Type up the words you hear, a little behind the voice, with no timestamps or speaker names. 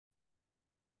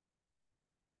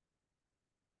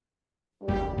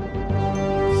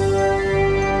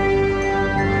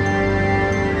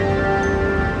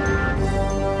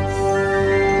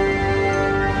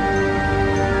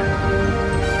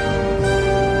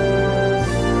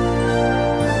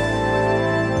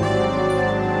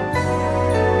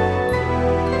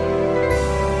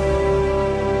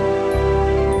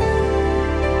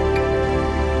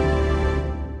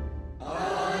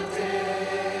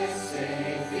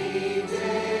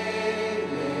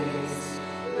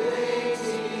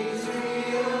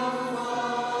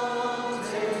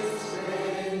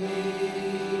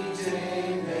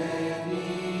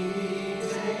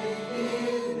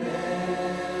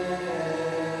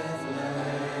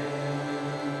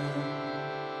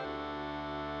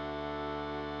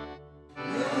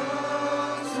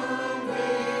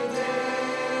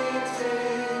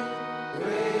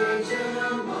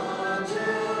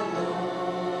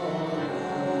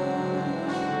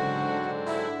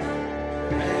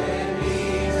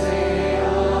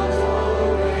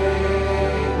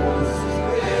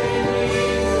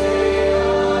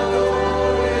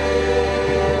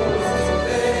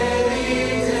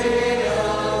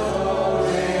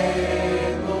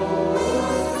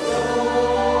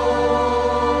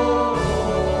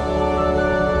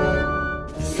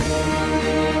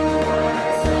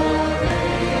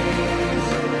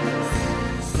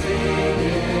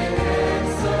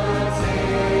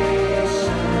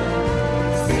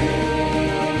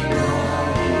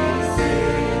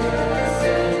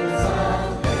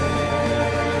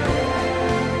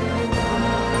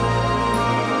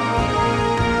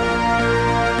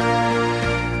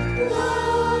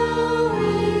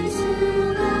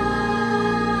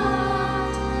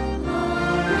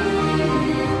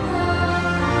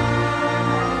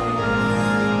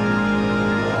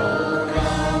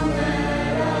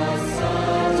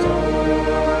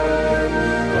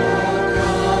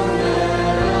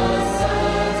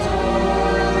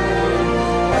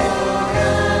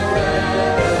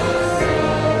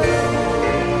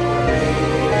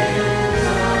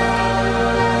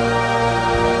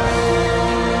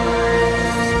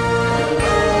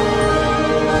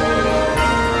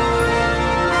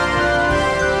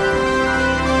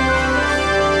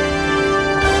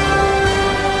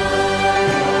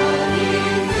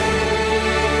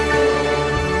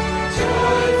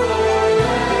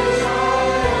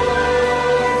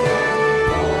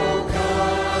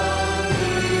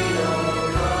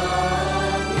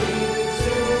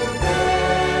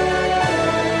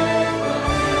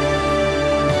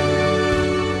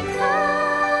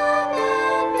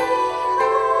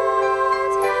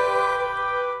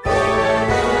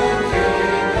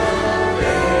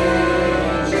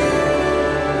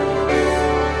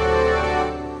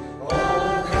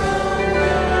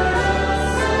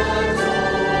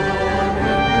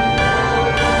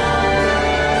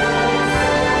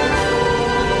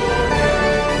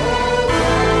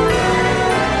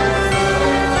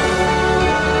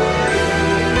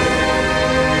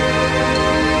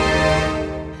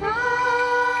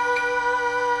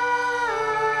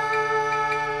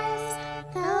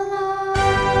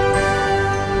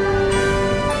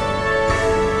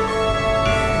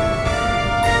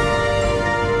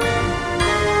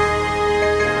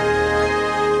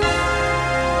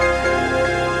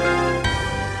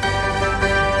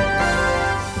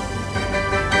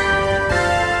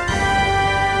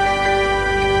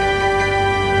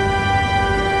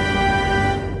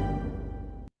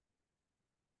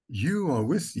You are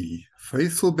with the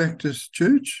Faithful Baptist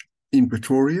Church in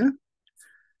Pretoria.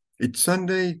 It's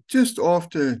Sunday just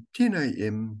after 10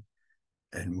 a.m.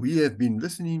 and we have been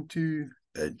listening to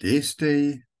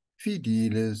Adeste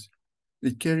Fideles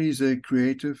that carries a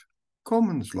Creative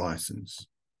Commons license.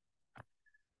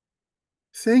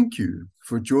 Thank you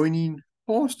for joining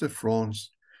Pastor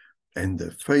France and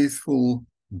the Faithful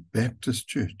Baptist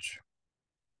Church.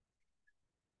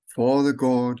 Father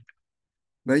God,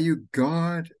 may you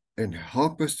guide and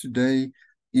help us today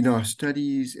in our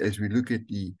studies as we look at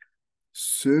the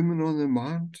Sermon on the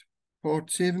Mount, part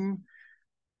 7.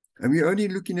 And we're only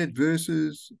looking at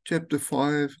chapter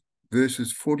 5,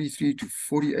 verses 43 to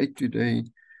 48 today.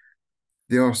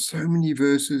 There are so many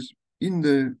verses in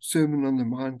the Sermon on the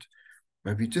Mount,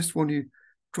 but we just want to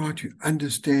try to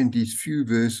understand these few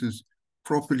verses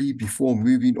properly before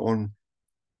moving on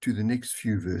to the next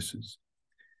few verses.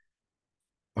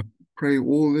 I pray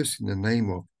all this in the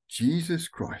name of Jesus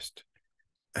Christ.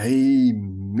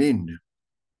 Amen.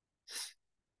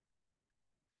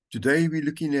 Today we're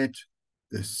looking at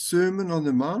the Sermon on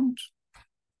the Mount,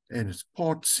 and it's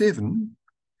part 7,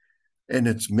 and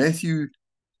it's Matthew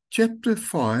chapter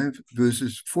 5,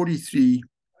 verses 43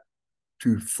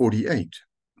 to 48.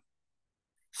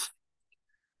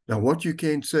 Now, what you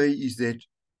can say is that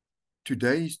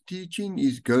today's teaching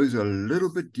goes a little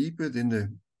bit deeper than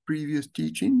the previous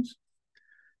teachings.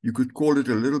 You could call it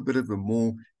a little bit of a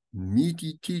more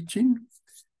meaty teaching,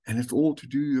 and it's all to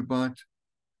do about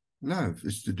love.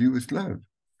 It's to do with love.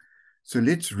 So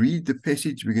let's read the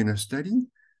passage we're going to study.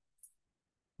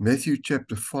 Matthew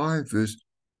chapter 5, verse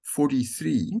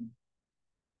 43.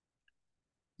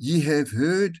 Ye have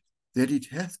heard that it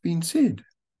hath been said,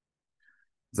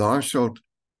 Thou shalt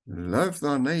love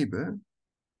thy neighbor,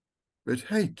 but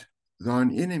hate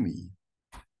thine enemy.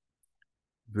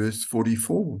 Verse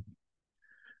 44.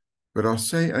 But I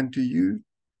say unto you,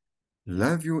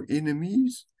 love your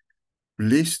enemies,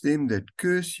 bless them that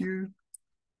curse you,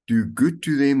 do good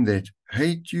to them that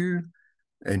hate you,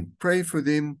 and pray for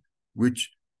them which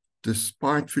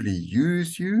despitefully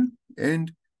use you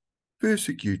and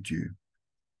persecute you.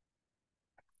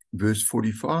 Verse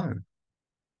 45.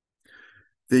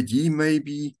 That ye may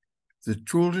be the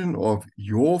children of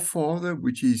your Father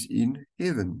which is in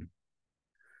heaven.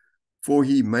 For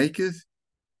he maketh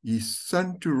his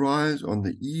sun to rise on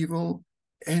the evil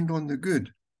and on the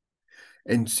good,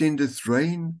 and sendeth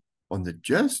rain on the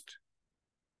just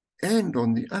and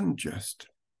on the unjust.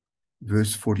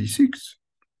 Verse 46.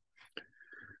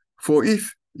 For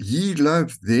if ye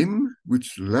love them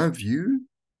which love you,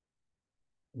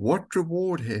 what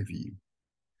reward have ye?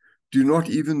 Do not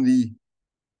even the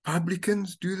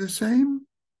publicans do the same?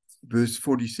 Verse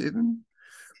 47.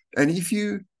 And if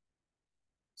you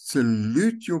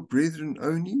salute your brethren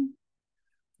only,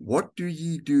 what do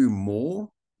ye do more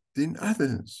than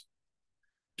others?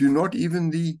 Do not even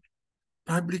the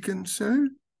publicans so?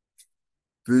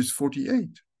 Verse 48.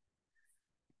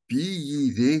 Be ye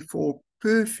therefore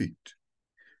perfect,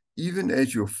 even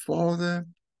as your Father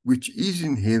which is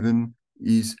in heaven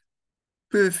is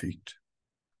perfect.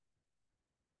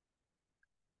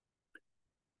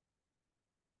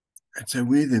 And so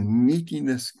where the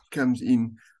meatiness comes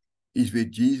in is where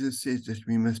Jesus says that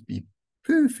we must be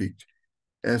perfect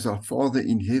as our Father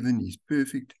in heaven is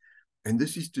perfect. And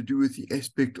this is to do with the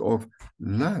aspect of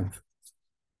love.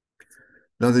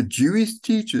 Now, the Jewish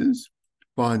teachers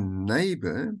by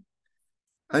neighbor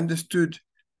understood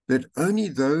that only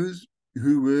those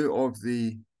who were of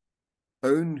their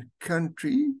own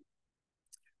country,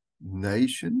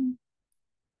 nation,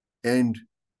 and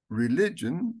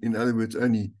religion, in other words,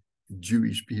 only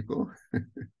Jewish people,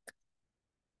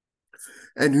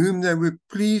 and whom they were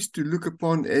pleased to look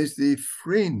upon as their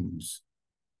friends.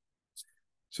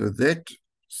 So that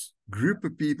group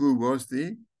of people was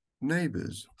their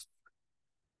neighbors.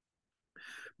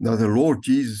 Now, the Lord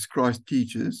Jesus Christ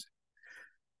teaches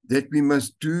that we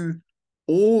must do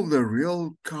all the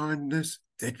real kindness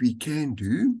that we can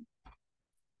do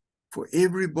for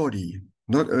everybody,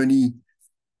 not only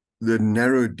the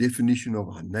narrow definition of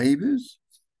our neighbors,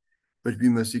 but we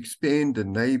must expand the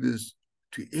neighbors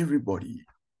to everybody.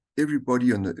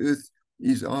 Everybody on the earth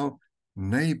is our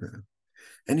neighbor,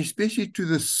 and especially to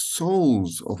the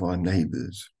souls of our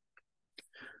neighbors.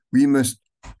 We must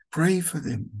pray for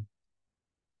them.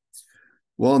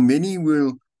 While many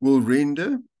will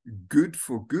render good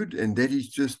for good, and that is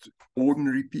just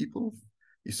ordinary people.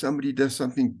 If somebody does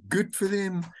something good for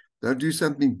them, they'll do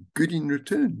something good in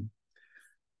return.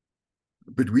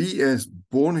 But we as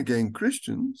born-again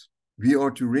Christians, we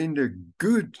are to render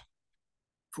good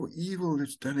for evil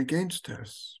that's done against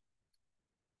us.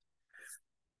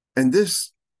 And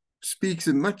this speaks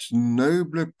a much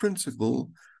nobler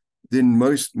principle than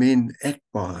most men act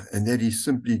by, and that is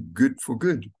simply good for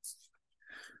good.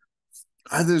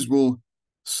 Others will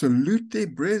salute their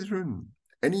brethren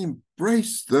and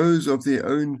embrace those of their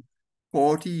own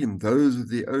party and those of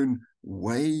their own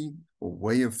way or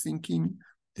way of thinking,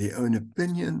 their own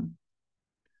opinion.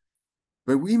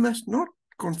 But we must not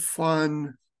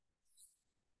confine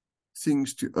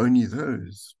things to only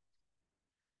those.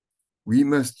 We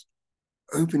must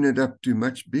open it up to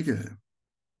much bigger.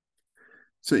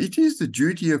 So it is the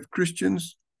duty of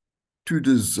Christians to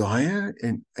desire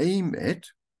and aim at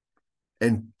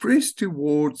and press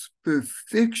towards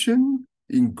perfection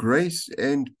in grace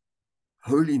and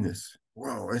holiness.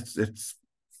 Wow, that's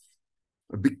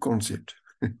a big concept.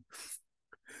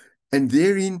 And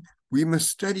therein, we must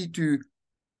study to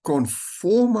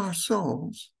conform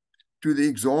ourselves to the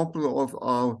example of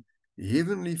our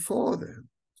Heavenly Father.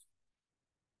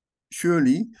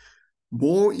 Surely,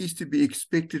 more is to be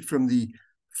expected from the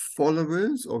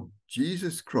followers of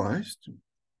Jesus Christ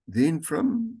than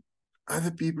from other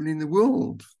people in the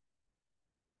world.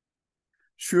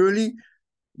 Surely,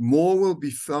 more will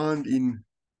be found in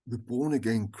the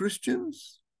born-again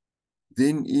Christians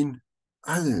than in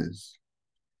others.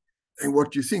 And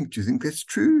what do you think? Do you think that's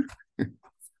true?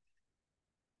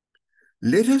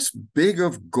 Let us beg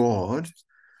of God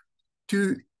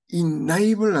to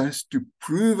enable us to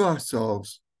prove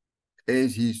ourselves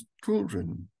as his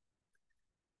children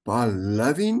by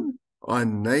loving our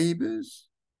neighbors,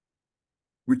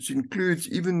 which includes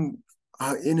even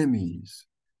our enemies,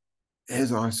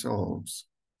 as ourselves.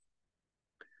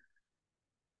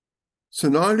 So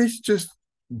now let's just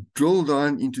drill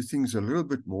down into things a little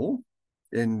bit more,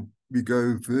 and we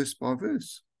go verse by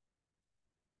verse.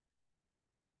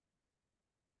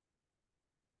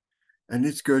 And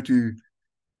let's go to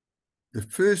the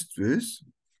first verse,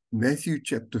 Matthew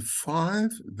chapter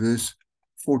 5, verse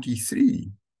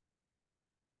 43.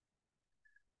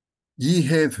 Ye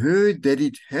have heard that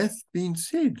it hath been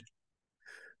said,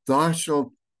 thou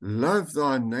shalt love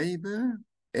thy neighbor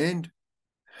and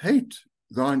hate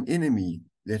thine enemy.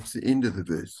 That's the end of the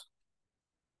verse.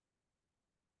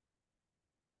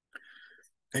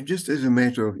 And just as a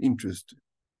matter of interest,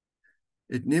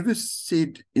 it never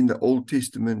said in the Old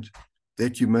Testament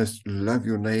that you must love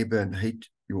your neighbor and hate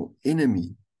your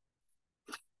enemy.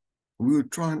 We will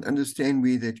try and understand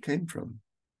where that came from.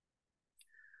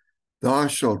 Thou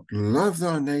shalt love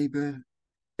thy neighbor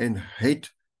and hate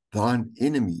thine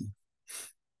enemy.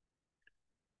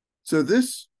 So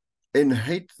this, and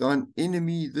hate thine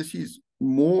enemy, this is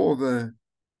more of a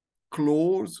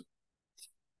clause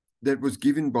that was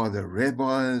given by the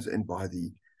rabbis and by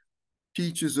the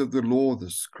teachers of the law,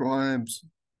 the scribes,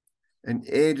 and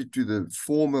added to the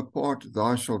former part,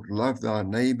 thou shalt love thy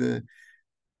neighbor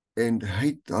and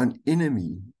hate thine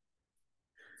enemy.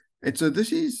 And so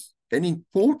this is an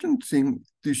important thing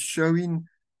to showing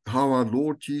how our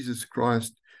Lord Jesus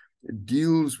Christ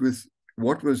deals with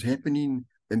what was happening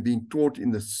and being taught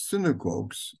in the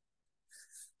synagogues.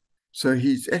 So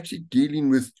he's actually dealing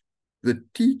with the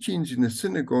teachings in the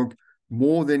synagogue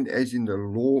more than as in the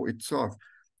law itself.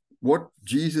 What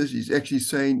Jesus is actually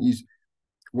saying is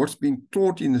what's being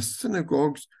taught in the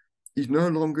synagogues is no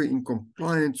longer in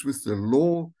compliance with the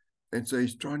law, and so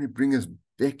he's trying to bring us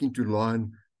back into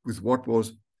line with what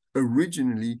was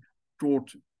originally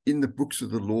taught in the books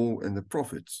of the law and the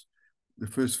prophets, the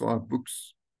first 5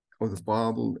 books of the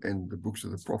Bible and the books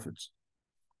of the prophets.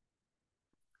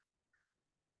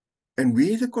 And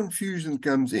where the confusion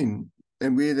comes in,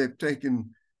 and where they've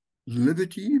taken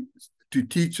liberty to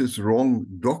teach us wrong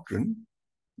doctrine,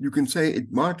 you can say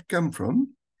it might come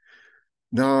from,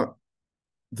 now,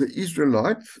 the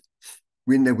Israelites,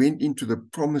 when they went into the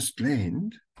promised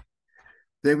land,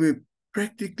 they were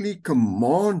practically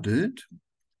commanded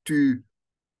to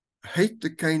hate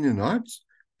the Canaanites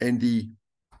and the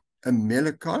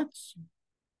Amalekites.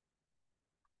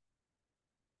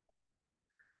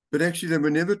 But actually, they were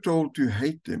never told to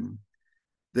hate them.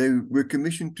 They were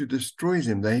commissioned to destroy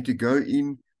them. They had to go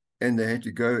in and they had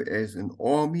to go as an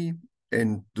army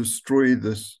and destroy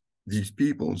these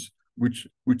peoples, which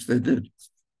they did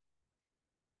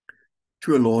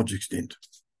to a large extent.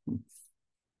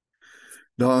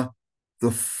 Now, the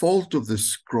fault of the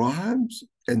scribes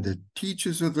and the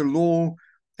teachers of the law,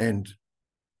 and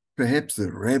perhaps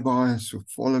the rabbis for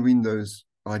following those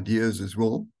ideas as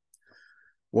well,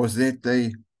 was that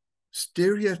they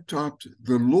stereotyped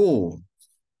the law.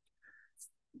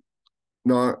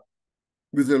 Now,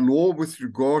 with the law with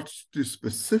regards to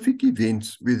specific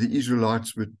events where the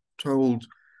Israelites were told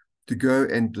to go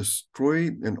and destroy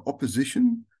an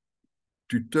opposition,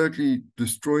 to totally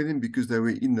destroy them because they were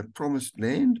in the promised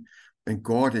land and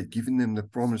God had given them the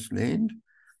promised land.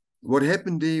 What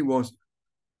happened there was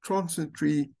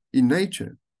transitory in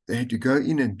nature. They had to go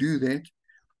in and do that,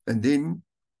 and then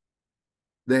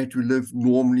they had to live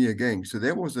normally again. So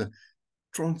that was a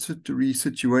transitory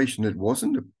situation. It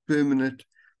wasn't a permanent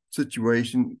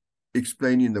situation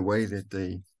explaining the way that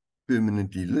they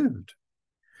permanently lived.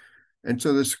 And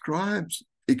so the scribes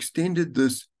extended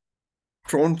this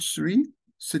transitory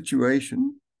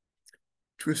situation,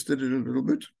 twisted it a little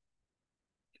bit,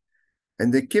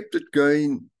 and they kept it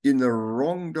going in the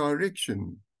wrong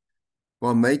direction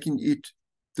by making it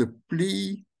the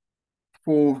plea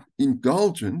for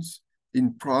indulgence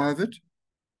in private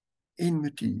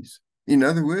enmities. In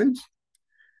other words,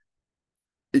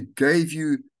 it gave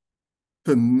you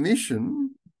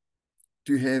permission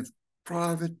to have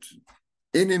private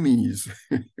enemies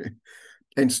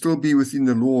and still be within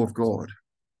the law of God.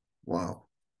 Wow.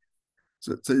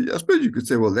 So I suppose you could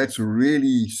say, well, that's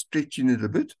really stretching it a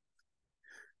bit.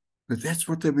 But that's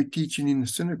what they were teaching in the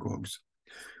synagogues.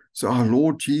 So our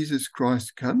Lord Jesus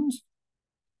Christ comes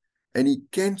and he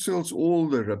cancels all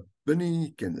the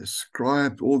rabbinic and the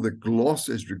scribe, all the gloss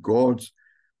as regards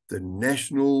the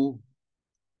national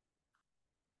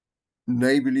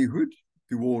neighborlyhood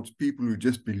towards people who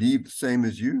just believe the same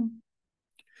as you,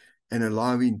 and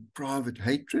allowing private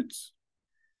hatreds.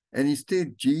 And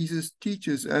instead, Jesus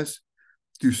teaches us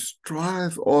to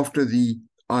strive after the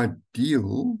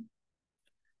ideal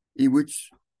in which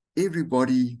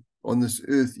everybody on this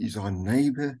earth is our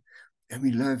neighbor and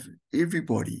we love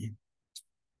everybody.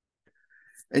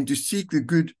 And to seek the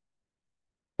good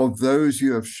of those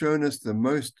who have shown us the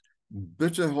most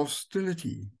bitter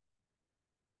hostility,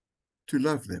 to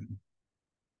love them.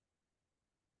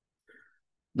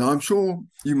 Now, I'm sure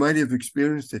you might have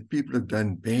experienced that people have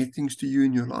done bad things to you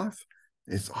in your life,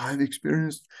 as I've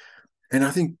experienced. And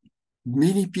I think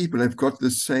many people have got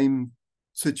the same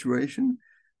situation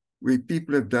where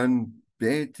people have done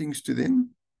bad things to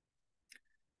them.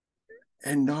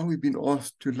 And now we've been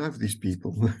asked to love these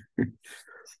people.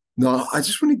 Now, I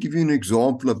just want to give you an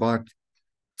example about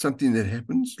something that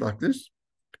happens like this.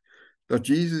 Now,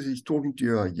 Jesus is talking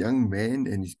to a young man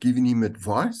and he's giving him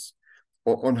advice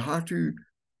on how to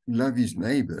love his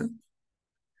neighbor.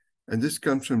 And this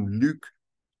comes from Luke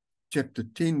chapter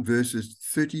 10, verses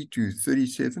 30 to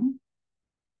 37.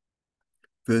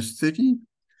 Verse 30,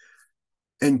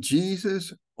 and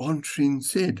Jesus answering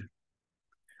said,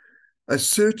 a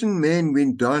certain man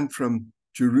went down from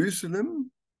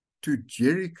Jerusalem to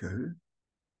Jericho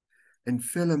and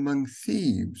fell among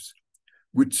thieves,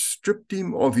 which stripped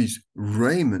him of his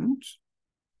raiment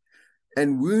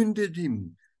and wounded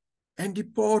him and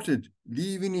departed,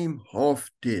 leaving him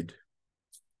half dead.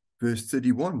 Verse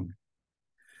 31,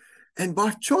 and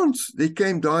by chance there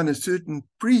came down a certain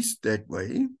priest that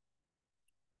way,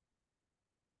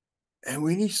 and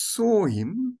when he saw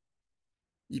him,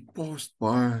 he passed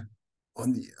by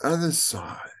on the other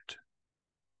side.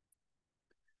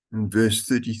 In verse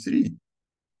 32.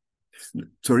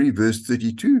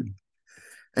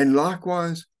 And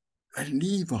likewise, a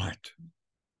Levite,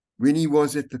 when he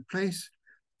was at the place,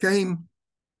 came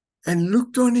and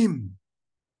looked on him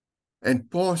and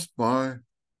passed by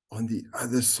on the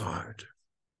other side.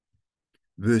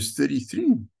 Verse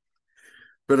 33.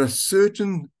 But a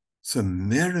certain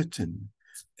Samaritan,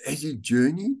 as he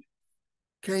journeyed,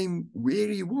 came where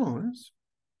he was,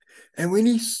 and when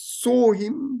he saw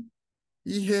him,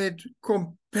 he had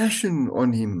compassion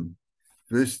on him.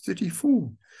 Verse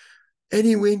 34. And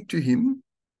he went to him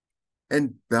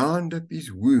and bound up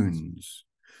his wounds,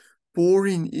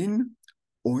 pouring in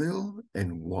oil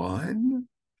and wine,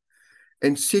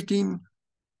 and set him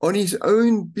on his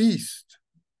own beast,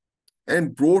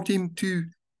 and brought him to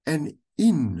an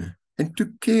inn, and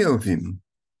took care of him.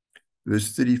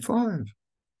 Verse 35.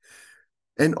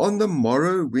 And on the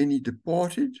morrow when he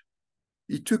departed,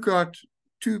 he took out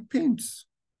 2 pence,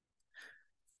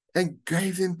 and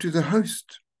gave them to the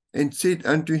host, and said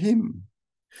unto him,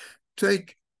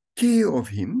 take care of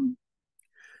him,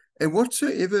 and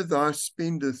whatsoever thou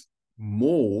spendest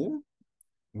more,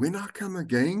 when I come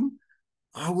again,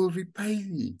 I will repay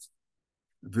thee.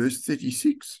 Verse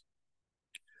 36.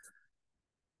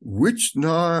 Which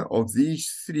now of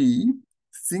these 3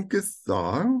 thinkest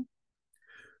thou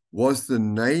was the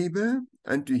neighbor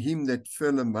unto him that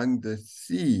fell among the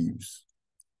thieves?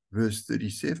 Verse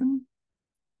 37.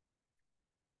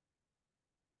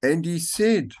 And he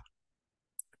said,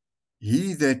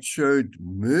 he that showed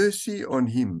mercy on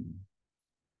him.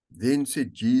 Then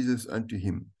said Jesus unto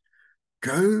him,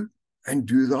 go and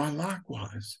do thou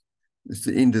likewise. That's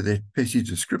the end of that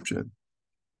passage of scripture.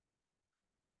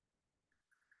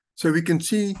 So we can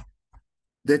see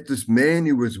that this man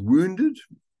who was wounded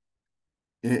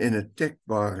and attacked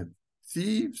by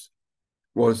thieves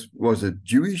was a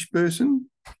Jewish person,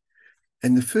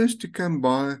 and the first to come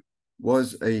by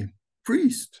was a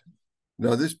priest.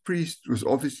 Now, this priest was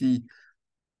obviously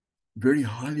very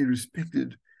highly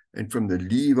respected and from the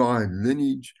Levi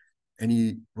lineage, and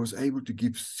he was able to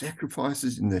give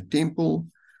sacrifices in the temple.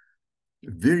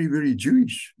 Very, very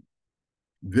Jewish.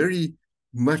 Very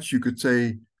much, you could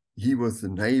say, he was the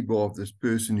neighbor of this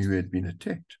person who had been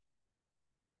attacked.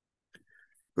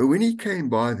 But when he came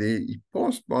by there, he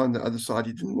passed by on the other side.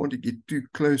 He didn't want to get too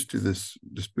close to this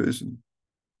person.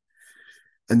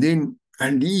 And then a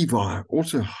Levi,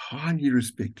 also highly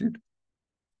respected,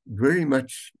 very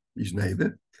much his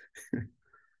neighbor,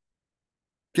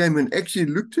 came and actually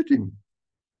looked at him.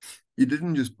 He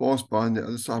didn't just pass by on the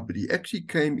other side, but he actually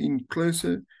came in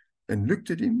closer and looked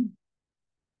at him.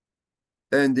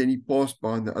 And then he passed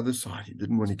by on the other side. He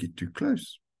didn't want to get too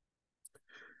close.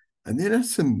 And then a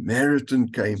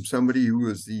Samaritan came, somebody who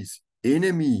was his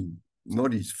enemy,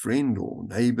 not his friend or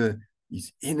neighbor,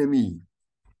 his enemy.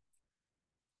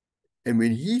 And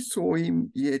when he saw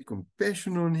him, he had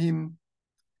compassion on him,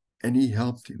 and he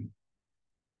helped him.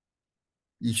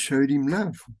 he showed him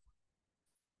love.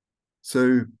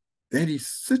 So that is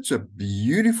such a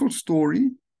beautiful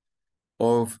story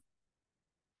of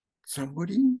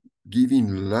somebody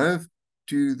giving love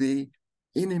to their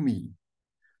enemy.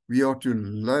 We are to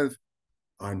love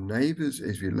our neighbors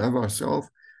as we love ourselves,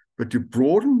 but to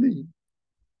broaden the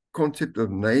concept of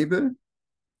neighbor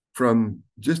from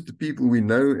just the people we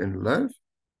know and love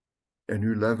and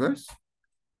who love us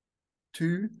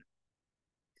to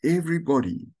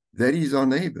everybody. That is our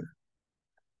neighbor.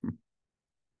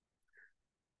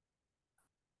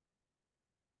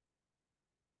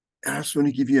 I just want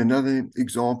to give you another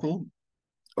example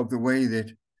of the way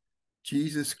that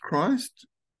Jesus Christ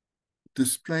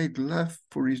displayed love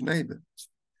for his neighbor.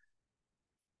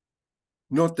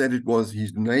 Not that it was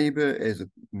his neighbor as a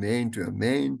man to a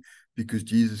man, because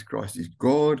Jesus Christ is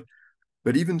God,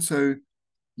 but even so,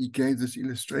 he gave this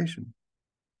illustration.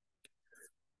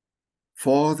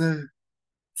 Father,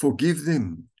 forgive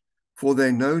them, for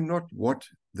they know not what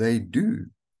they do.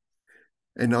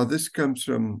 And now this comes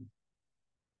from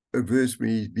a verse where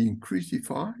he's being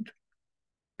crucified,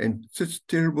 and such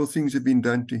terrible things have been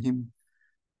done to him.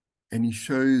 And he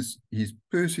shows his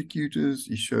persecutors,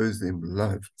 he shows them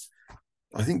love.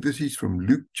 I think this is from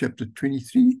Luke chapter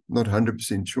 23, not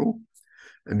 100% sure.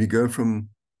 And we go from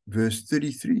verse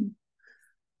 33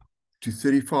 to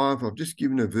 35. I've just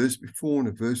given a verse before and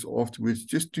a verse afterwards,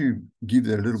 just to give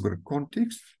that a little bit of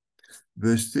context.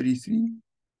 Verse 33.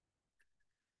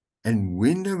 And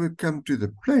when they were come to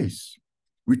the place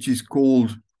which is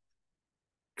called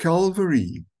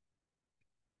Calvary,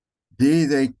 there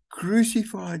they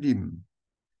crucified him,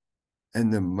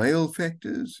 and the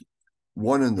malefactors,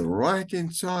 one on the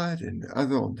right-hand side and the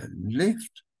other on the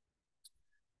left.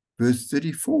 Verse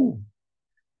 34,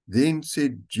 then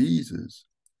said Jesus,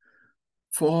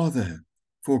 Father,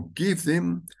 forgive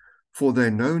them, for they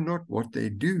know not what they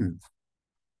do.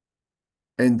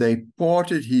 And they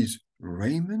parted his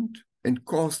raiment and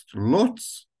cast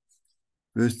lots.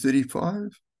 Verse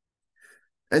 35,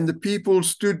 and the people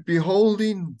stood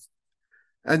beholding,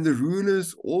 and the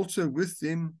rulers also with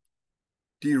them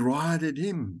derided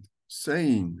him,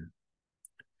 saying,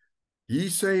 he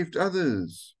saved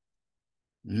others,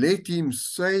 let him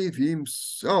save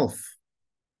himself.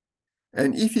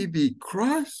 And if he be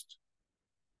Christ,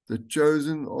 the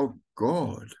chosen of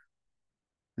God.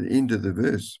 The end of the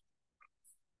verse.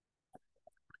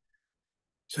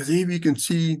 So there we can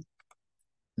see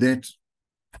that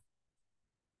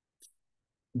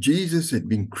Jesus had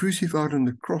been crucified on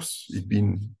the cross. There had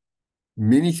been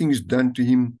many things done to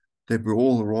him that were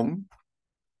all wrong.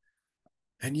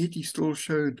 And yet he still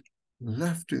showed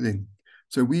love to them.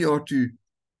 So we are to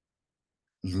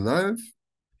love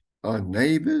our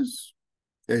neighbors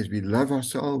as we love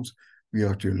ourselves. We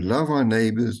are to love our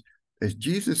neighbors as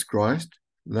Jesus Christ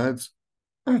loves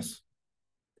us.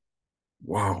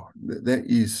 Wow, that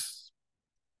is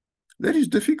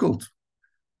difficult.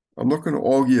 I'm not going to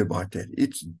argue about that.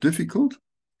 It's difficult,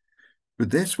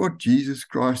 but that's what Jesus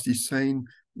Christ is saying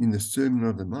in the Sermon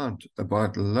on the Mount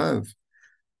about love.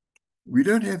 We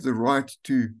don't have the right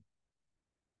to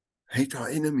hate our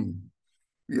enemy.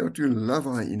 We are to love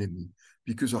our enemy,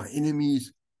 because our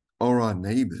enemies are our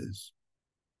neighbors.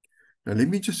 Now, let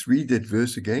me just read that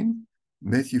verse again.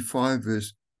 Matthew 5,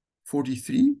 verse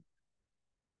 43.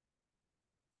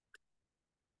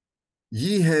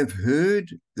 Ye have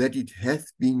heard that it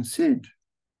hath been said,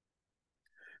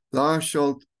 thou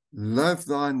shalt love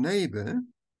thy neighbor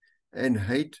and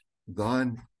hate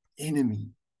thine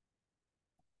enemy.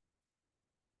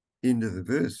 End of the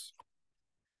verse.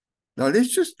 Now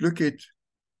let's just look at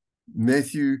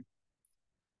Matthew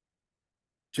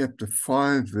chapter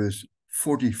 5, verse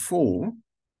 44.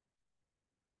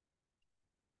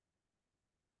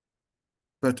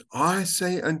 But I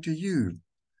say unto you,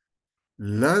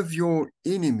 love your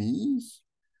enemies,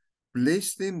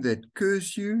 bless them that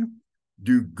curse you,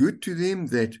 do good to them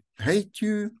that hate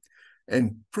you,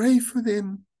 and pray for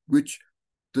them which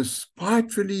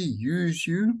despitefully use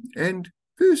you and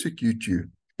persecute you.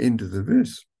 End of the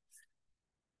verse.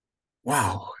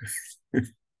 Wow.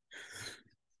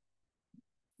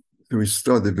 So we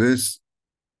start the verse,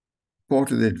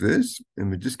 part of that verse, and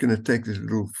we're just going to take this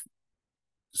little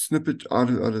snippet out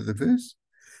of the verse.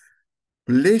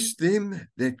 Bless them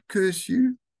that curse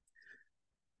you,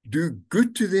 do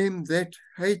good to them that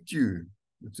hate you.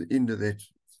 That's the end of that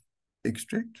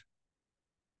extract.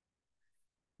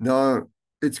 Now,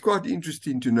 it's quite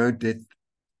interesting to note that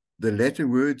the latter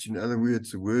words, in other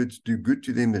words, the words do good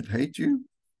to them that hate you,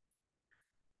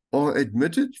 are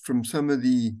admitted from some of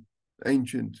the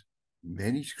ancient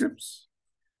manuscripts,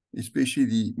 especially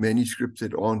the manuscripts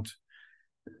that aren't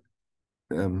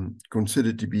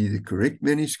considered to be the correct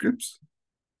manuscripts.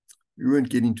 We won't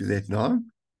get into that now.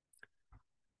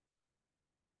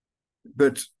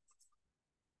 But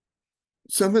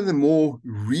some of the more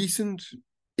recent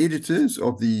editors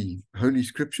of the Holy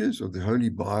Scriptures, of the Holy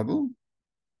Bible,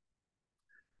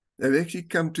 they've actually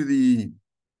come to the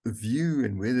view,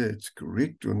 and whether it's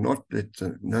correct or not, that's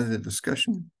another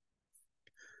discussion.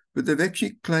 But they've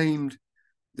actually claimed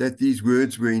that these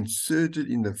words were inserted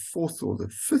in the 4th or the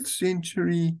 5th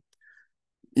century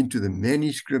into the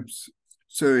manuscripts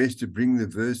so as to bring the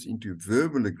verse into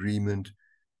verbal agreement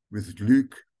with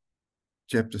Luke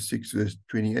chapter 6, verse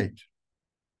 28.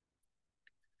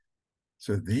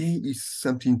 So there is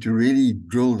something to really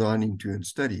drill down into and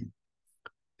study.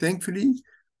 Thankfully,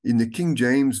 in the King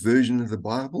James Version of the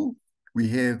Bible, we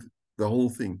have the whole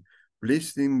thing.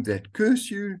 Bless them that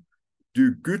curse you,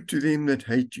 do good to them that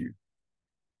hate you.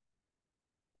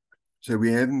 So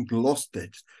we haven't lost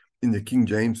that in the King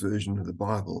James Version of the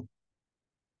Bible.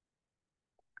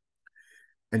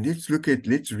 And let's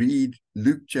read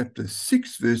Luke chapter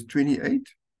 6, verse 28.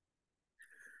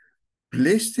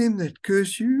 Bless them that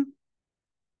curse you,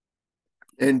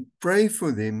 and pray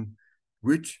for them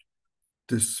which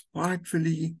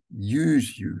despitefully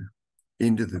use you.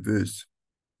 End of the verse.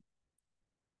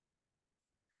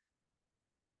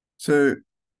 So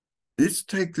let's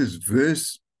take this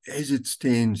verse as it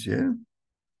stands here.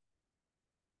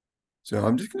 So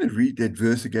I'm just going to read that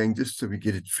verse again just so we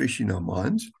get it fresh in our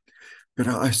minds. But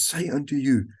I say unto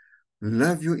you,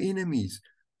 love your enemies,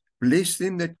 bless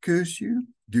them that curse you,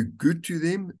 do good to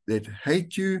them that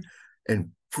hate you,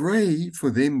 and pray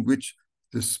for them which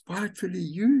despitefully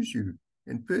use you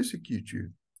and persecute you.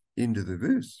 End of the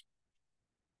verse.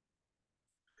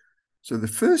 So the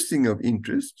first thing of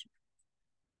interest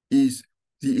is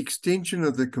the extension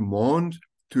of the command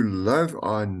to love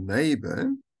our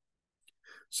neighbor,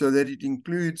 so that it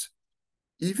includes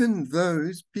even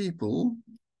those people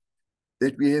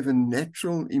that we have a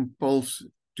natural impulse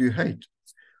to hate.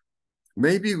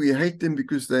 Maybe we hate them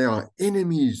because they are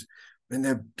enemies and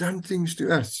they've done things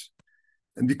to us.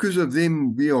 And because of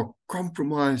them, we are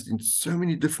compromised in so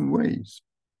many different ways.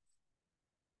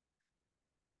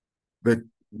 But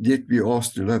yet we are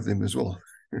asked to love them as well.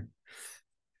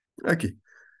 Okay,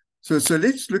 so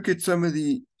let's look at some of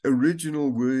the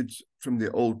original words from the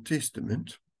Old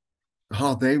Testament,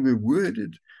 how they were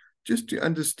worded, just to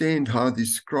understand how the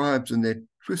scribes and that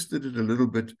twisted it a little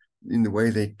bit in the way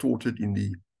they taught it in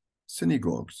the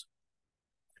synagogues.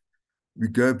 We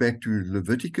go back to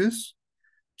Leviticus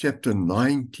chapter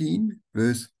 19,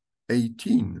 verse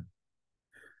 18.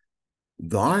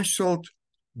 Thou shalt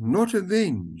not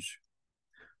avenge,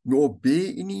 nor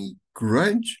bear any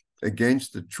grudge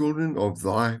against the children of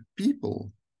thy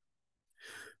people,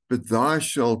 but thou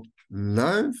shalt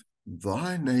love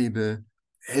thy neighbor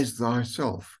as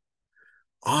thyself.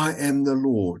 I am the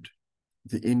Lord.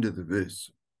 The end of the verse.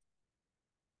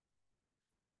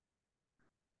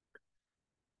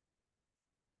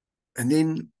 And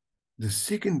then the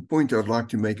second point I'd like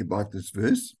to make about this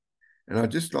verse, and I'd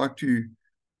just like to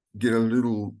get a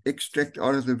little extract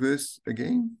out of the verse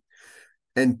again,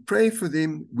 and pray for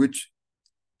them which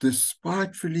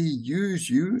despitefully use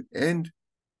you and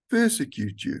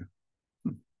persecute you.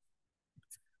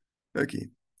 Okay,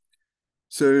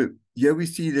 so here we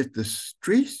see that the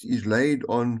stress is laid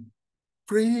on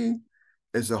prayer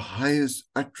as the highest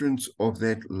utterance of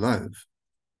that love.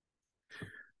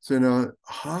 So now,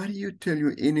 how do you tell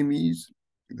your enemies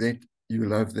that you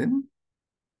love them?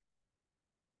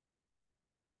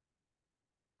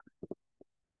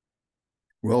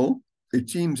 Well, it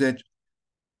seems that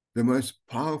the most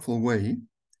powerful way,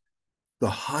 the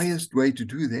highest way to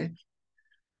do that,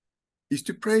 is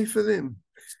to pray for them.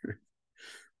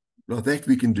 Now that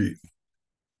we can do.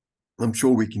 I'm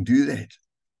sure we can do that.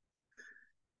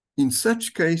 In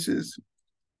such cases,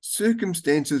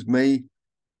 circumstances may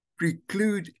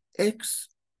preclude acts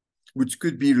which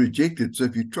could be rejected. So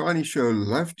if you're trying to show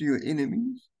love to your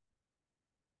enemies,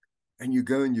 and you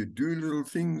go and you do little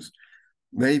things,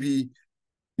 maybe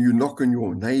you knock on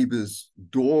your neighbor's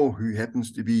door who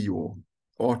happens to be your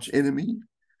arch enemy,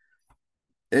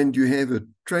 and you have a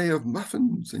tray of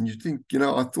muffins, and you think,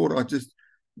 I thought I'd just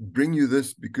bring you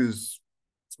this because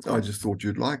I just thought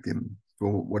you'd like them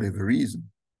for whatever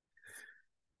reason.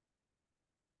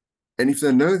 And if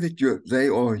they know that they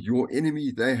are your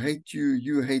enemy, they hate you,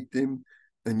 you hate them,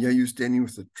 and you're standing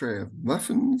with a tray of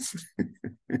muffins,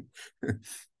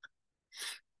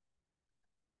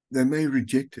 they may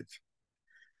reject it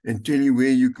and tell you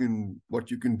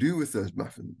what you can do with those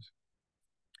muffins.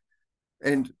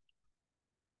 And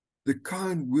the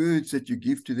kind words that you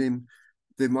give to them,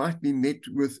 they might be met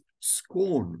with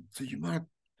scorn. So you might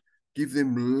give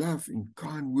them love in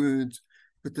kind words,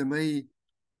 but they may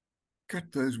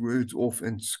cut those words off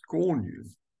and scorn you.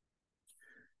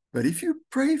 But if you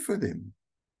pray for them,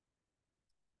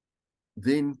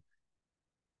 then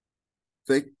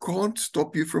they can't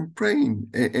stop you from praying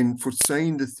and for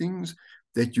saying the things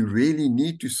that you really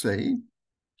need to say,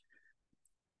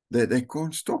 that they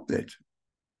can't stop that.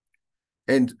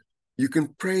 And you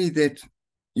can pray that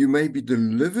you may be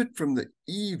delivered from the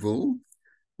evil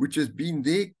which has been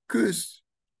their curse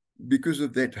because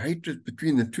of that hatred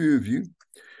between the two of you.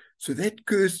 So that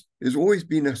curse has always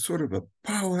been a sort of a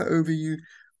power over you.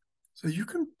 So you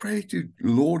can pray to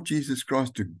Lord Jesus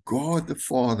Christ, to God the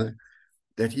Father,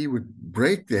 that he would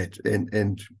break that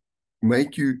and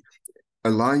make you,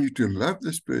 allow you to love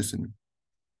this person.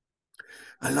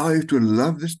 Allow you to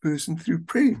love this person through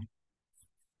prayer.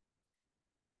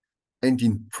 And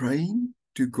in praying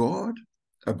to God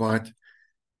about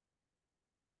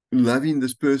loving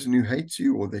this person who hates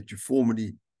you or that you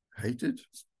formerly hated,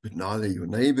 but now they're your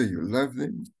neighbor, you love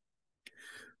them,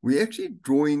 we're actually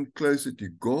drawing closer to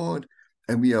God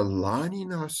and we are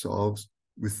aligning ourselves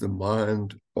with the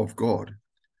mind of God.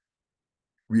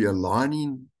 We are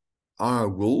aligning our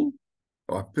will,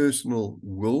 our personal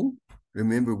will.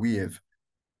 Remember, we have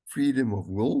freedom of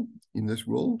will in this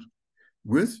world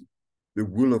with the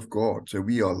will of God. So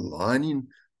we are aligning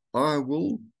our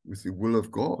will with the will of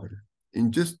God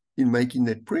in making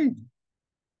that prayer.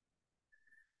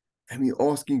 And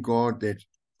we're asking God that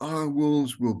our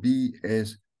wills will be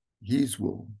as his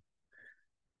will,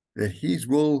 that his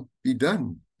will be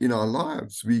done in our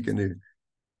lives. We're going to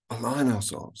align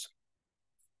ourselves.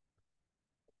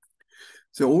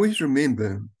 So always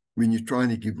remember, when you're trying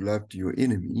to give love to your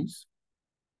enemies,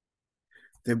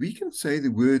 that we can say the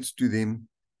words to them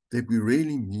that we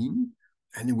really mean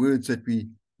and the words that we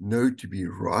know to be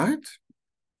right,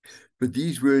 but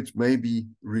these words may be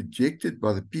rejected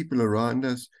by the people around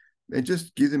us and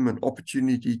just give them an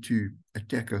opportunity to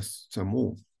attack us some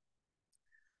more.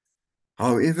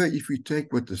 However, if we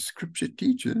take what the scripture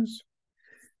teaches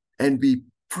and we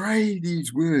pray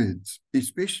these words,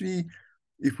 especially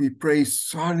if we pray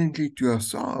silently to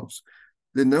ourselves,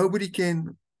 then nobody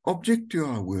can object to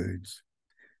our words.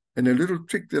 And a little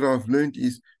trick that I've learned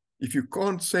is, if you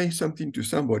can't say something to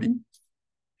somebody,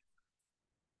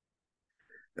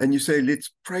 and you say,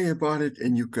 let's pray about it,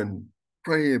 and you can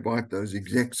pray about those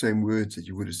exact same words that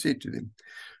you would have said to them.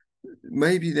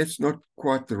 Maybe that's not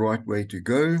quite the right way to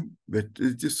go, but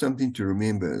it's just something to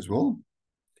remember as well.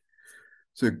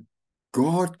 So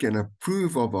God can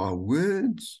approve of our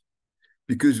words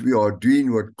because we are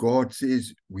doing what God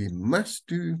says we must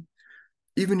do,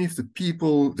 even if the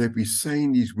people that we're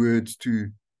saying these words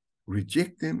to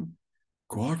reject them,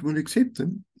 God will accept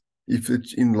them if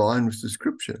it's in line with the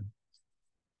scripture.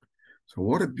 So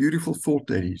what a beautiful thought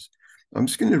that is. I'm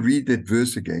just going to read that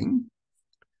verse again.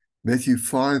 Matthew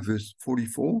 5, verse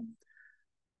 44.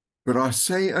 But I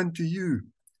say unto you,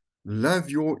 love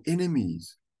your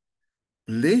enemies,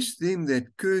 bless them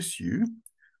that curse you,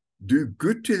 do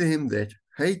good to them that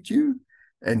hate you,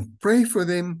 and pray for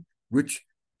them which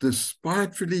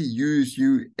despitefully use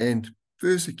you and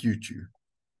persecute you.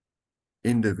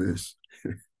 End of verse.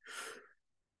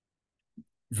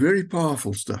 Very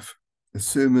powerful stuff. The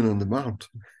Sermon on the Mount.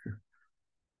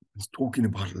 It's talking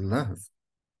about love.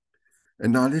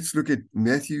 And now let's look at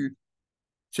Matthew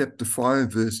chapter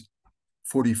 5, verse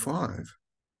 45.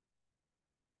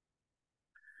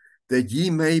 That ye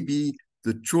may be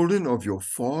the children of your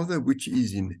Father which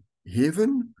is in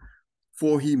heaven,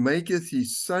 for he maketh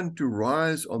his sun to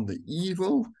rise on the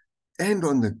evil and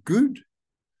on the good,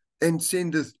 and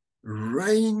sendeth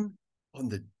rain on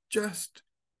the just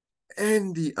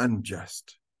and the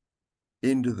unjust.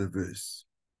 End of the verse.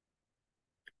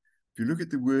 If you look at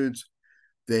the words,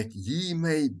 that ye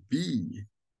may be,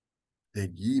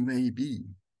 that ye may be.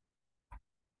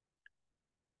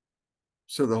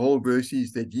 So the whole verse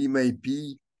is that ye may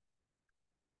be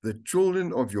the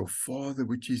children of your Father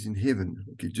which is in heaven.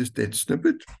 Okay, just that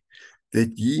snippet,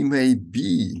 that ye may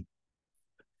be.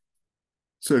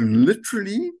 So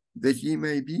literally, that ye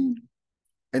may be,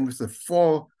 and with a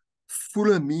far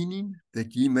fuller meaning,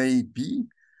 that ye may be,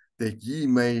 that ye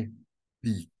may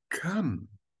become.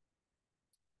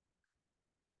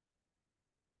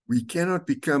 We cannot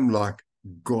become like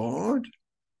God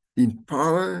in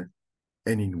power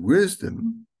and in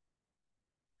wisdom,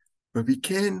 but we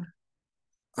can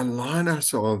align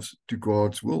ourselves to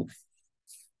God's will.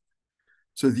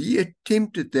 So the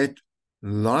attempt at that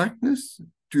likeness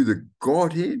to the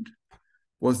Godhead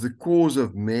was the cause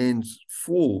of man's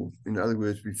fall. In other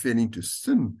words, we fell into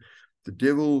sin. The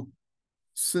devil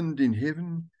sinned in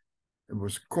heaven, and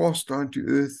was cast down to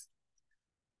earth.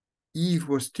 Eve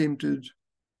was tempted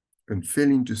and fell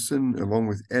into sin along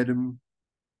with Adam.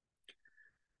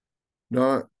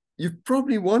 Now, you've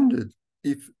probably wondered,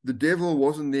 if the devil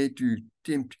wasn't there to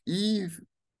tempt Eve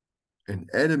and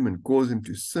Adam and cause them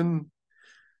to sin,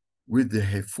 would they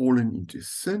have fallen into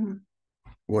sin?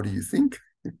 What do you think?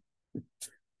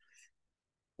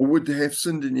 Or would they have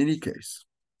sinned in any case?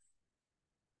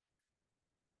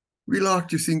 We like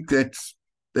to think that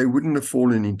they wouldn't have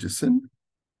fallen into sin.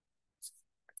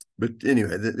 But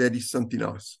anyway, that is something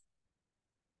else.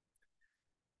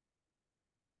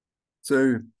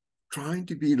 So trying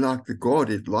to be like the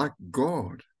Godhead, like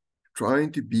God,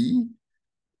 trying to be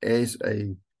as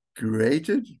a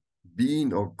created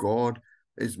being of God,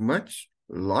 as much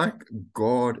like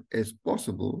God as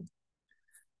possible,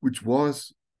 which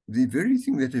was the very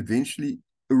thing that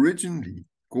originally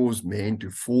caused man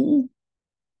to fall,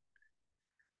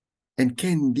 and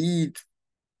can lead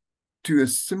to a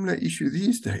similar issue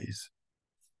these days.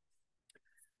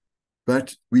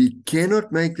 But we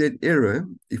cannot make that error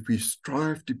if we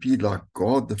strive to be like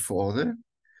God the Father.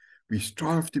 We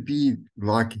strive to be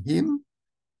like him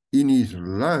in his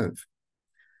love.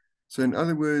 So in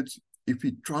other words, if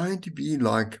we're trying to be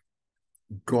like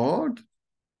God,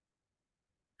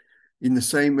 in the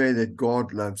same way that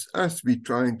God loves us, we're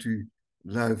trying to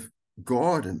love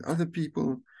God and other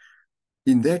people.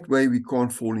 In that way, we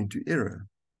can't fall into error.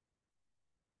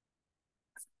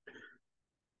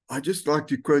 I just like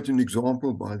to quote an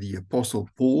example by the Apostle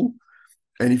Paul.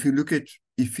 And if you look at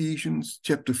Ephesians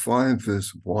chapter 5,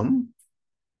 verse 1,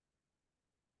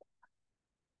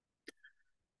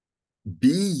 be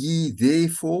ye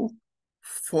therefore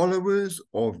followers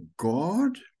of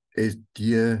God as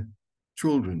dear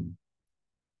children.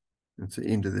 That's the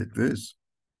end of that verse.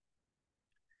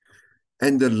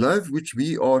 And the love which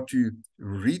we are to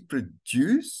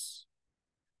reproduce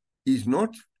is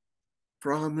not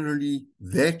primarily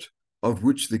that of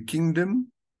which the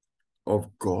kingdom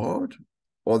of God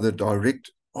are the direct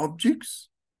objects,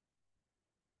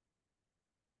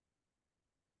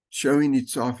 showing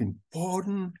itself in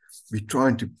pardon. We're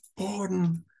trying to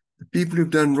pardon the people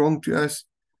who've done wrong to us,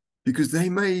 because they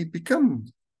may become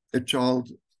a child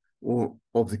or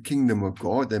of the kingdom of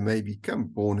God. They may become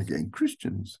born-again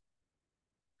Christians.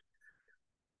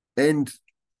 And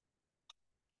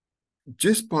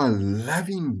just by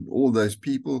loving all those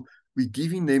people, we're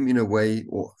giving them in a way,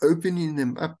 or opening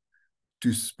them up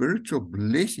to spiritual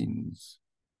blessings,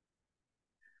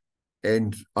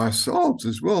 and ourselves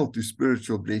as well to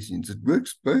spiritual blessings. It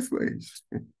works both ways.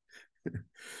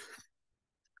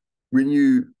 When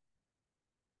you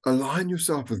align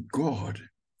yourself with God,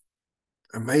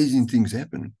 amazing things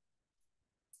happen.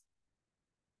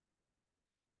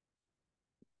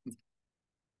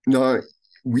 Now,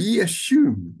 we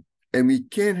assume, and we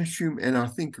can assume, and I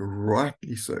think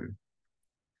rightly so,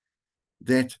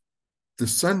 that the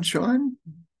sunshine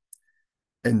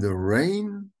and the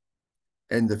rain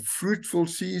and the fruitful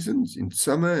seasons in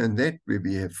summer, and that where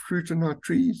we have fruit on our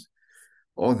trees,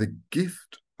 are the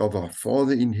gift of our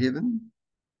Father in heaven,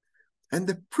 and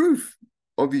the proof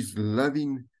of his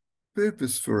loving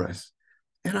purpose for us.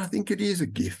 And I think it is a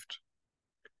gift.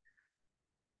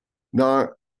 Now,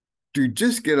 to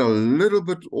just get a little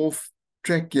bit off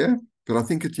track here, but I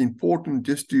think it's important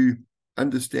just to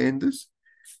understand this,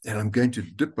 and I'm going to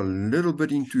dip a little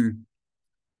bit into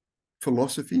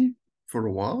philosophy for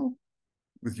a while,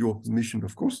 with your permission,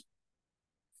 of course.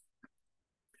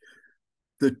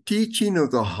 The teaching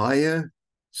of the higher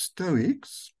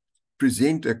Stoics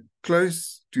present a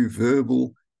close to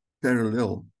verbal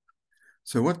parallel.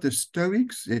 So what the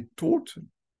Stoics had taught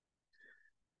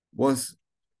was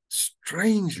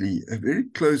strangely a very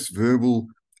close verbal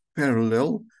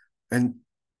parallel, and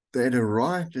they had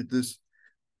arrived at this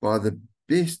by the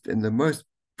best and the most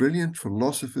brilliant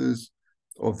philosophers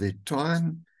of their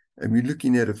time. And we're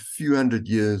looking at a few hundred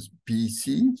years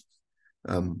BC,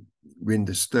 when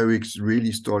the Stoics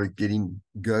really started getting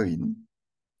going.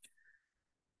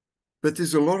 But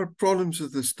there's a lot of problems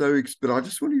with the Stoics, but I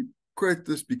just want to quote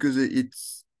this because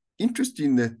it's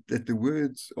interesting that the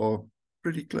words are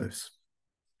pretty close.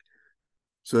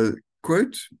 So,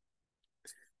 quote,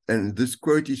 and this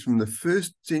quote is from the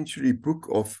 1st century book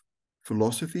of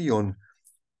philosophy on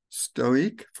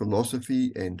Stoic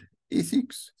philosophy and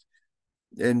ethics.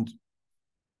 And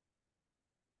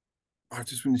I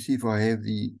just want to see if I have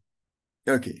the,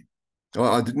 okay.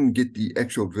 I didn't get the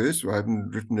actual verse, so I haven't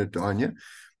written it down here,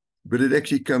 but it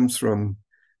actually comes from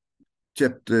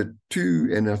chapter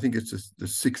 2, and I think it's the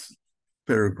 6th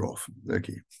paragraph.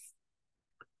 Okay.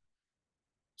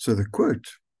 So the quote,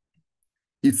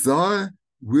 if thou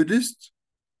wouldest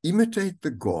imitate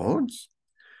the gods,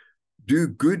 do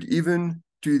good even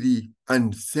to the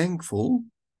unthankful,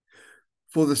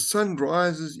 for the sun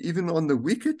rises even on the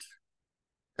wicked,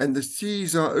 and the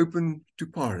seas are open to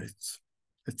pirates.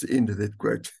 That's the end of that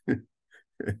quote.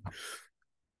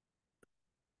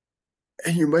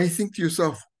 And you may think to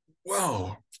yourself,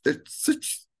 wow, that's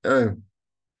such a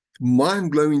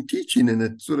mind-blowing teaching, and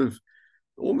it sort of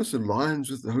almost aligns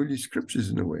with the Holy Scriptures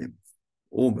in a way.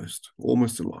 Almost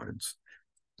aligns.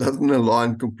 Doesn't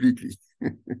align completely.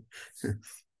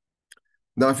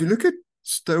 Now, if you look at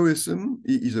Stoicism,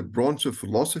 it is a branch of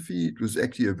philosophy. It was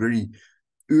actually a very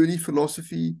early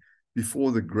philosophy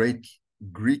before the great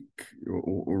Greek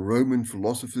or Roman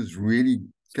philosophers really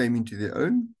came into their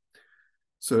own.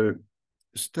 So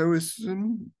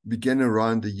Stoicism began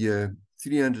around the year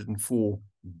 304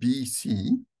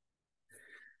 BC,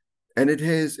 and it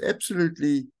has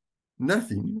absolutely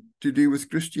nothing to do with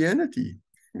Christianity.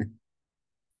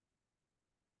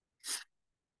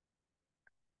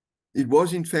 It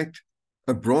was, in fact,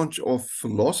 a branch of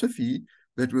philosophy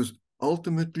that was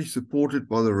ultimately supported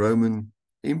by the Roman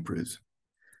emperors.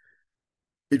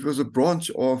 It was a branch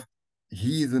of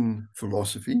heathen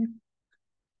philosophy.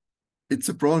 It's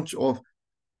a branch of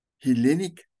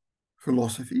Hellenic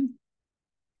philosophy.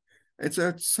 And so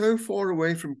it's so far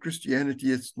away from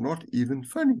Christianity, it's not even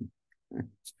funny.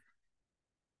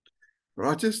 But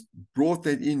I just brought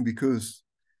that in because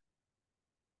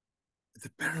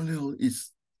the parallel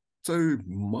is so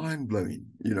mind-blowing.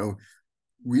 You know,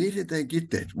 where did they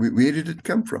get that? Where did it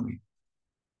come from?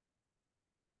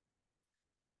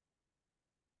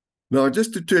 Now,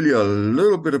 just to tell you a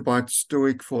little bit about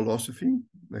Stoic philosophy,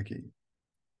 okay,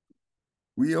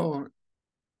 we are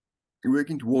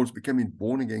working towards becoming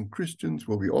born-again Christians.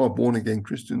 Well, we are born-again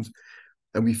Christians,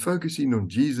 and we're focusing on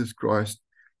Jesus Christ.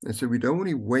 And so we don't want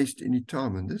to waste any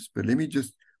time on this, but let me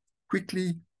just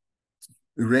quickly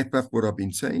wrap up what I've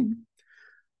been saying.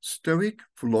 Stoic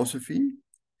philosophy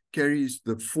carries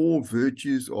the 4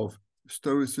 virtues of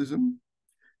Stoicism,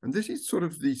 and this is sort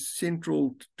of the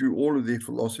central to all of their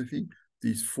philosophy,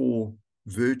 these 4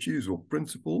 virtues or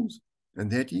principles,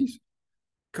 and that is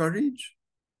courage,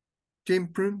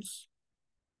 temperance,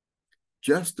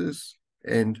 justice,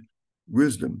 and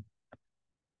wisdom.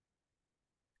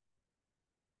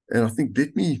 And I think,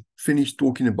 let me finish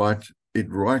talking about it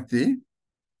right there.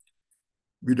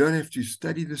 We don't have to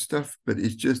study the stuff, but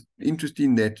it's just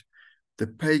interesting that the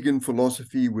pagan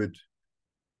philosophy would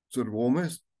sort of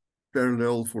almost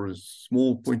parallel for a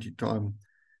small point in time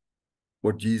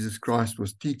what Jesus Christ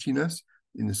was teaching us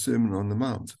in the Sermon on the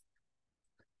Mount.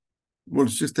 Well,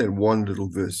 it's just that one little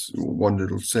verse, or one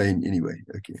little saying anyway,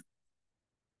 okay.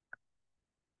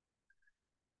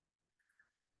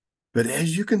 But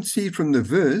as you can see from the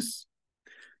verse,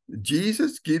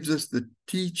 Jesus gives us the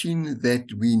teaching that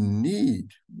we need.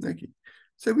 Okay.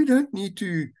 So we don't need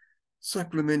to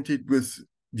supplement it with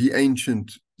the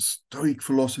ancient Stoic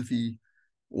philosophy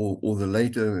or the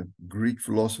later Greek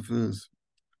philosophers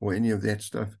or any of that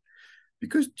stuff,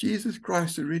 because Jesus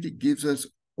Christ already gives us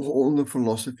all the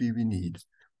philosophy we need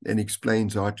and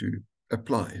explains how to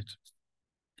apply it.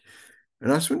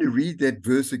 And I just want to read that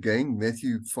verse again,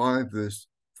 Matthew 5, verse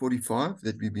 45,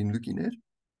 that we've been looking at.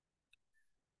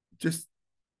 Just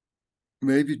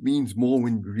maybe it means more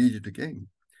when we read it again.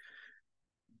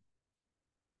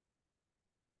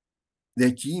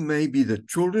 That ye may be the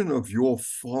children of your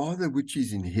Father which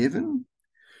is in heaven,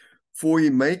 for he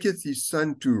maketh his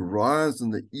sun to rise on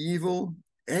the evil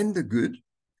and the good,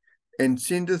 and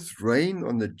sendeth rain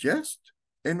on the just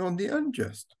and on the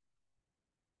unjust.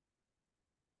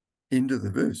 End of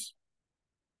the verse.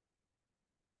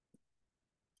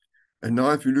 And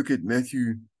now if you look at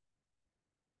Matthew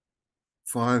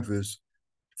 5, verse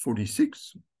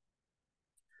 46,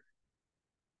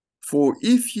 for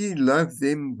if ye love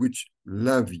them which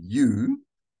love you,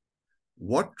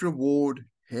 what reward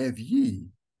have ye?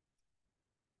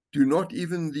 Do not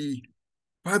even the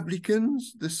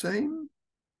publicans the same?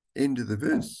 End of the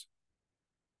verse.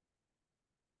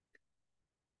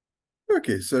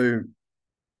 Okay, so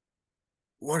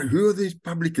who are these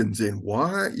publicans and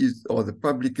why are the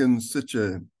publicans such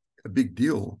a big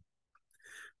deal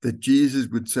that Jesus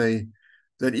would say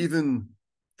that even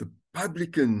the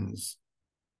publicans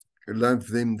love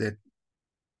them that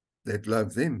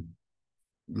love them,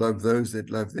 love those that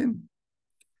love them?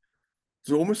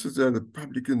 It's almost as though the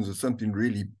publicans are something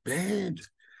really bad.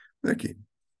 Okay,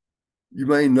 you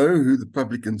may know who the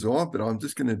publicans are, but I'm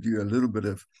just going to do a little bit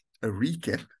of a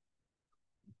recap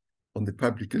on the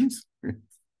publicans.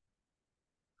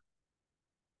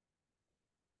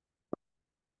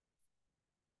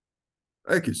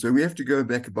 Okay, so we have to go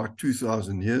back about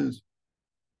 2,000 years.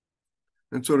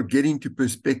 and sort of get into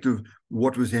perspective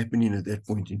what was happening at that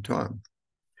point in time.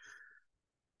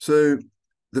 So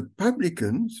the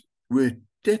publicans were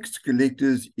tax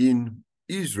collectors in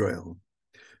Israel,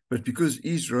 but because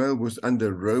Israel was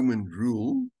under Roman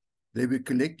rule, they were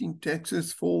collecting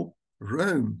taxes for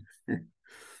Rome.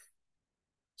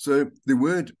 So the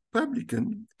word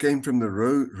publican came from the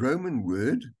Roman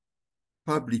word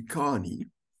publicani.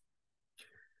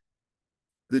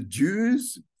 The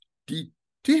Jews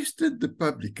detested the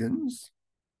publicans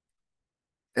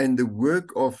and the work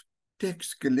of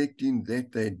tax collecting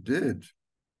that they did.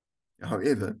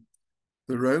 However,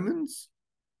 the Romans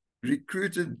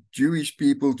recruited Jewish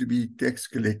people to be tax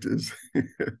collectors.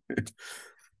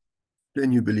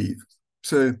 Can you believe?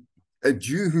 So a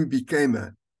Jew who became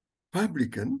a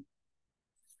publican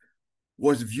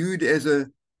was viewed as a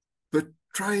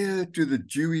betrayer to the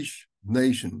Jewish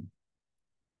nation.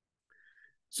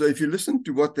 So if you listen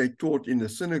to what they taught in the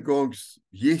synagogues,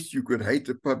 yes, you could hate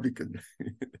a publican.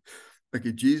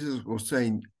 Okay, Jesus was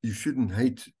saying you shouldn't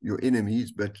hate your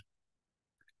enemies, but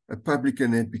a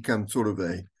publican had become sort of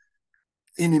an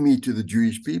enemy to the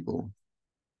Jewish people.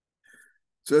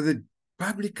 So the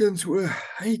publicans were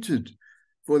hated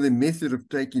for their method of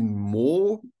taking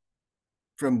more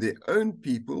from their own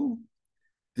people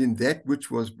than that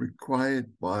which was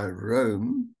required by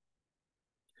Rome.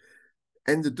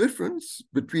 And the difference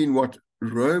between what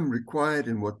Rome required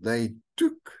and what they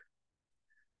took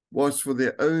was for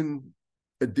their own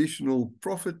additional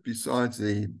profit besides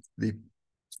the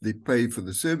pay for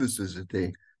the services that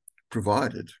they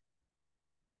provided.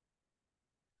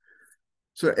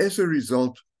 So as a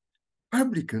result,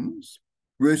 publicans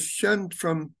were shunned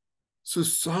from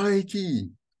society.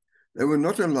 They were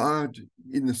not allowed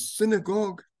in the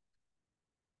synagogue.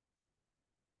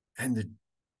 And the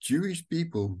Jewish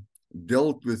people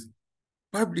dealt with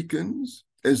publicans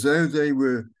as though they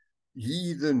were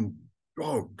heathen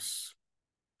dogs.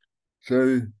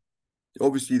 So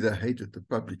obviously they hated the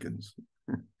publicans.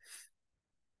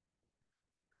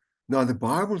 Now the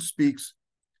Bible speaks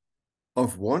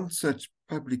of one such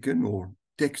publican or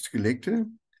tax collector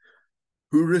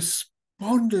who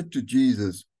responded to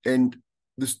Jesus, and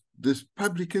this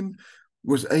publican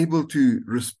was able to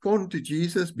respond to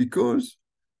Jesus because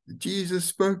Jesus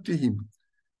spoke to him.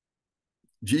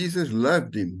 Jesus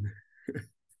loved him.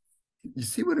 You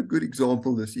see what a good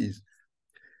example this is.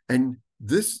 And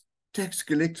this tax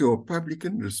collector or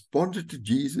publican responded to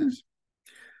Jesus,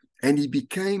 and he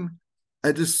became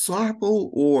a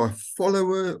disciple or a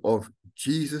follower of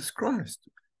Jesus Christ.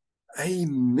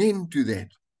 Amen to that.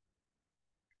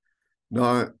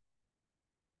 Now,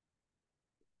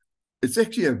 it's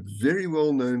actually a very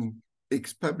well-known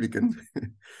ex-publican,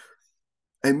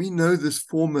 and we know this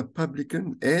former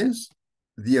publican as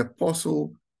the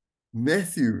Apostle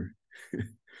Matthew,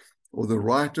 or the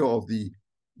writer of the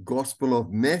Gospel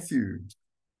of Matthew.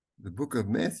 The book of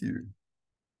Matthew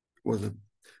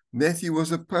Matthew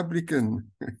was a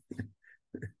publican.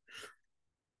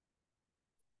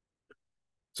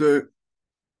 So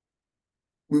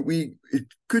it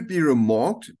could be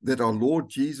remarked that our Lord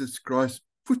Jesus Christ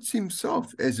puts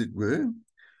himself, as it were,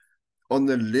 on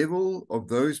the level of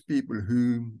those people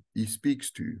whom he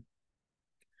speaks to.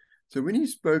 So when he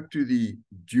spoke to the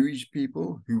Jewish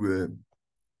people who were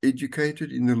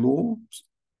educated in the law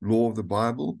of the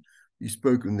Bible, he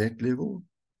spoke on that level.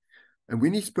 And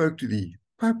when he spoke to the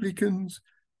publicans,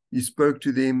 he spoke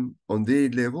to them on their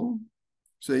level.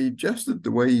 So he adjusted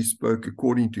the way he spoke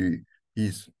according to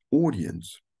his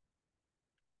audience.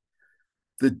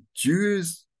 The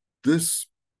Jews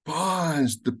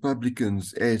despised the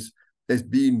publicans as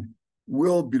being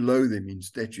well below them in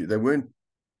stature. They weren't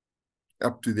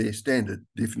up to their standard,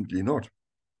 definitely not.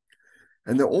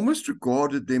 And they almost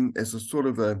regarded them as a sort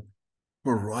of a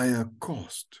pariah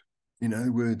caste. In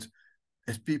other words,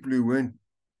 as people who weren't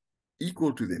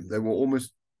equal to them. They were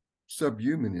almost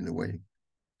subhuman in a way.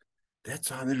 That's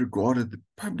how they regarded the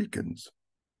publicans.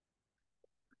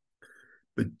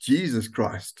 But Jesus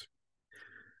Christ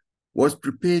was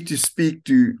prepared to speak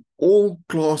to all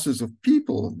classes of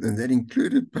people, and that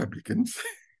included publicans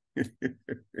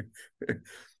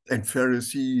and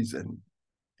Pharisees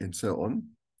and so on.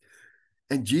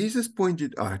 And Jesus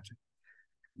pointed out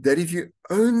that if you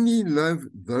only love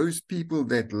those people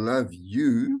that love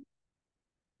you,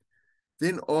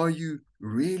 then are you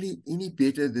really any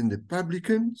better than the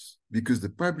publicans? Because the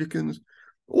publicans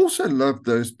also loved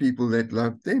those people that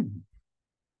loved them.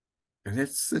 And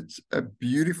that's such a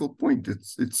beautiful point.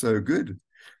 It's so good.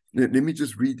 Let me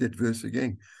just read that verse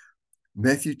again.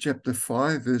 Matthew chapter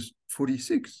 5, verse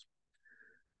 46.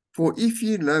 For if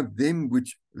ye love them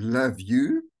which love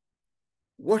you,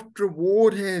 what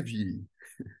reward have ye?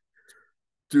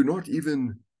 do not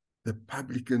even the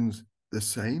publicans the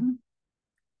same?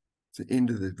 It's the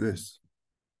end of the verse.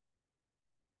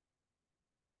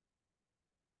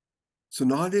 So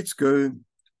now let's go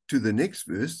to the next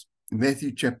verse,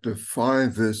 Matthew chapter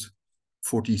 5, verse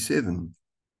 47.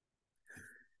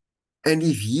 And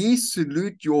if ye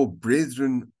salute your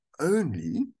brethren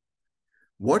only,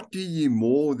 what do ye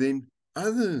more than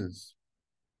others?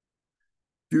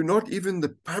 Do not even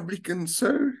the publicans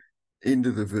so? End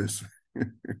of the verse.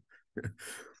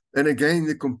 And again,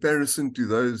 the comparison to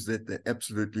those that they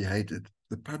absolutely hated,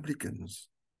 the publicans.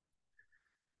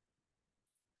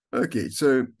 Okay,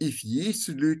 so if ye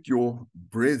salute your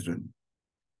brethren.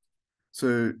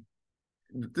 So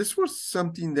this was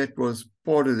something that was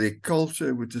part of their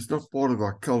culture, which is not part of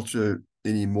our culture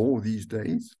anymore these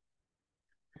days.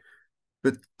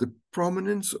 But the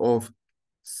prominence of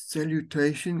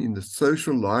salutation in the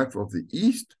social life of the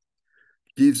East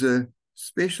gives a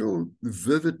special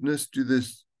vividness to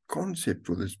this concept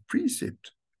or this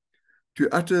precept, to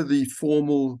utter the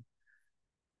formal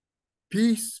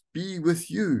peace be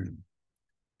with you,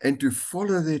 and to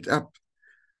follow that up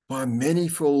by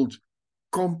manifold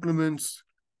compliments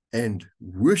and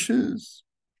wishes,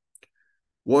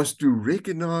 was to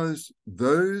recognize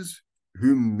those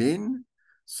whom men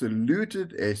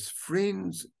saluted as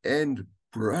friends and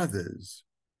brothers.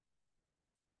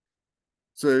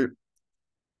 So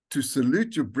to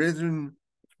salute your brethren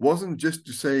wasn't just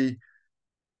to say,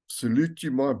 salute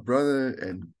you, my brother,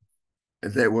 and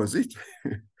that was it.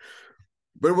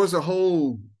 But it was a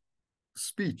whole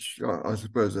speech, I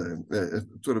suppose, a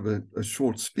sort of a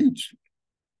short speech.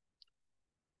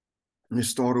 And you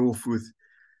start off with,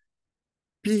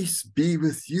 peace be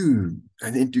with you,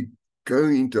 and then to go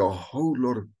into a whole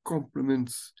lot of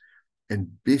compliments and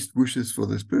best wishes for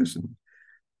this person.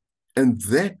 And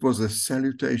that was a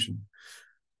salutation.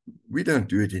 We don't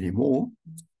do it anymore.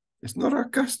 It's not our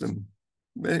custom.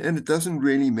 And it doesn't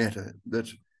really matter.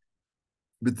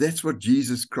 But that's what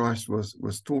Jesus Christ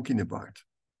was talking about.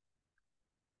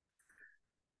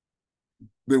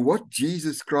 But what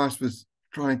Jesus Christ was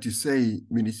trying to say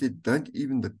when he said, don't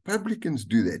even the publicans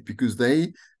do that, because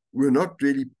they were not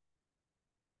really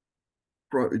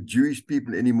Jewish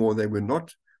people anymore. They were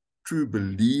not true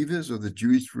believers of the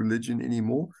Jewish religion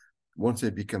anymore once they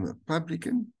become a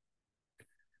publican.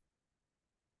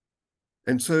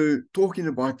 And so talking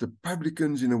about the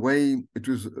publicans, in a way, it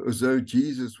was as though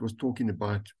Jesus was talking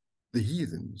about the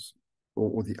heathens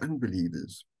or the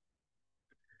unbelievers.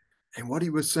 And what he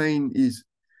was saying is,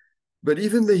 but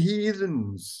even the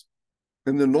heathens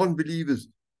and the non-believers,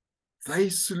 they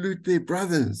salute their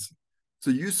brothers. So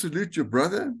you salute your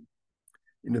brother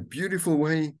in a beautiful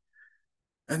way,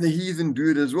 and the heathen do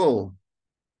it as well.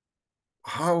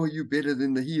 How are you better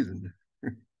than the heathen?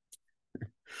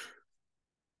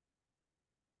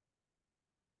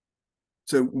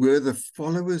 So were the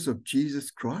followers of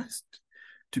Jesus Christ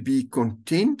to be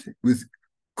content with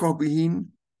copying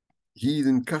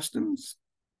heathen customs?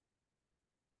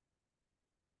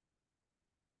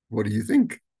 What do you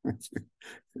think?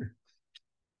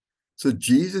 So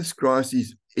Jesus Christ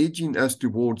is edging us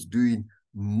towards doing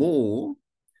more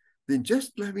than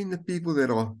just loving the people that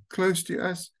are close to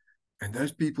us and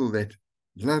those people that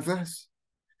love us,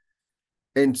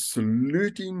 and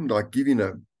saluting, like giving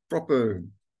a proper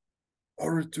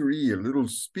oratory, a little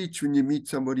speech when you meet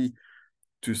somebody,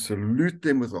 to salute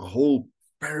them with a whole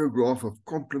paragraph of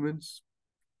compliments.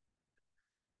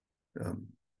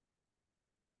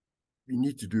 We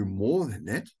need to do more than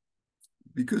that,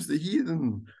 because the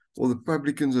heathen or the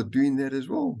publicans are doing that as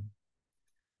well.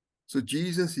 So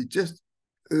Jesus is just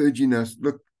urging us,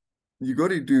 look, you got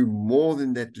to do more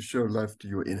than that to show love to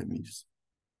your enemies.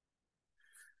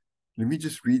 Let me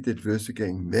just read that verse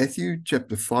again. Matthew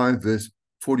chapter 5, verse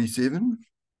 47.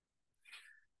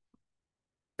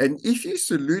 And if you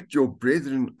salute your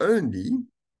brethren only,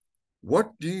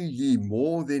 what do ye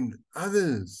more than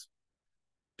others?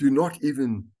 Do not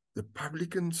even the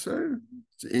publicans so?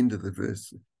 It's the end of the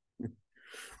verse.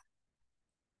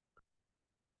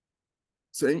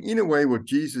 So in a way, what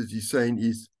Jesus is saying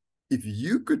is, if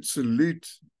you could salute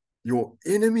your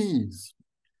enemies,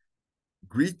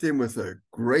 greet them with a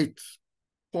great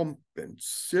pomp and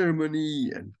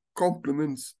ceremony and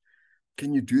compliments,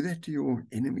 can you do that to your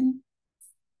enemy?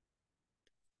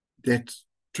 That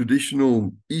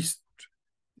traditional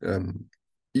Eastern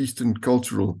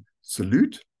cultural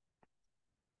salute,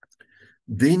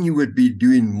 then you would be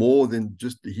doing more than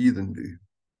just the heathen do.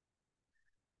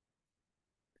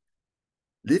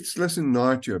 Let's listen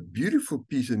now to a beautiful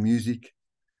piece of music,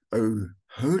 O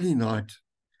Holy Night,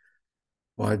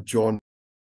 by John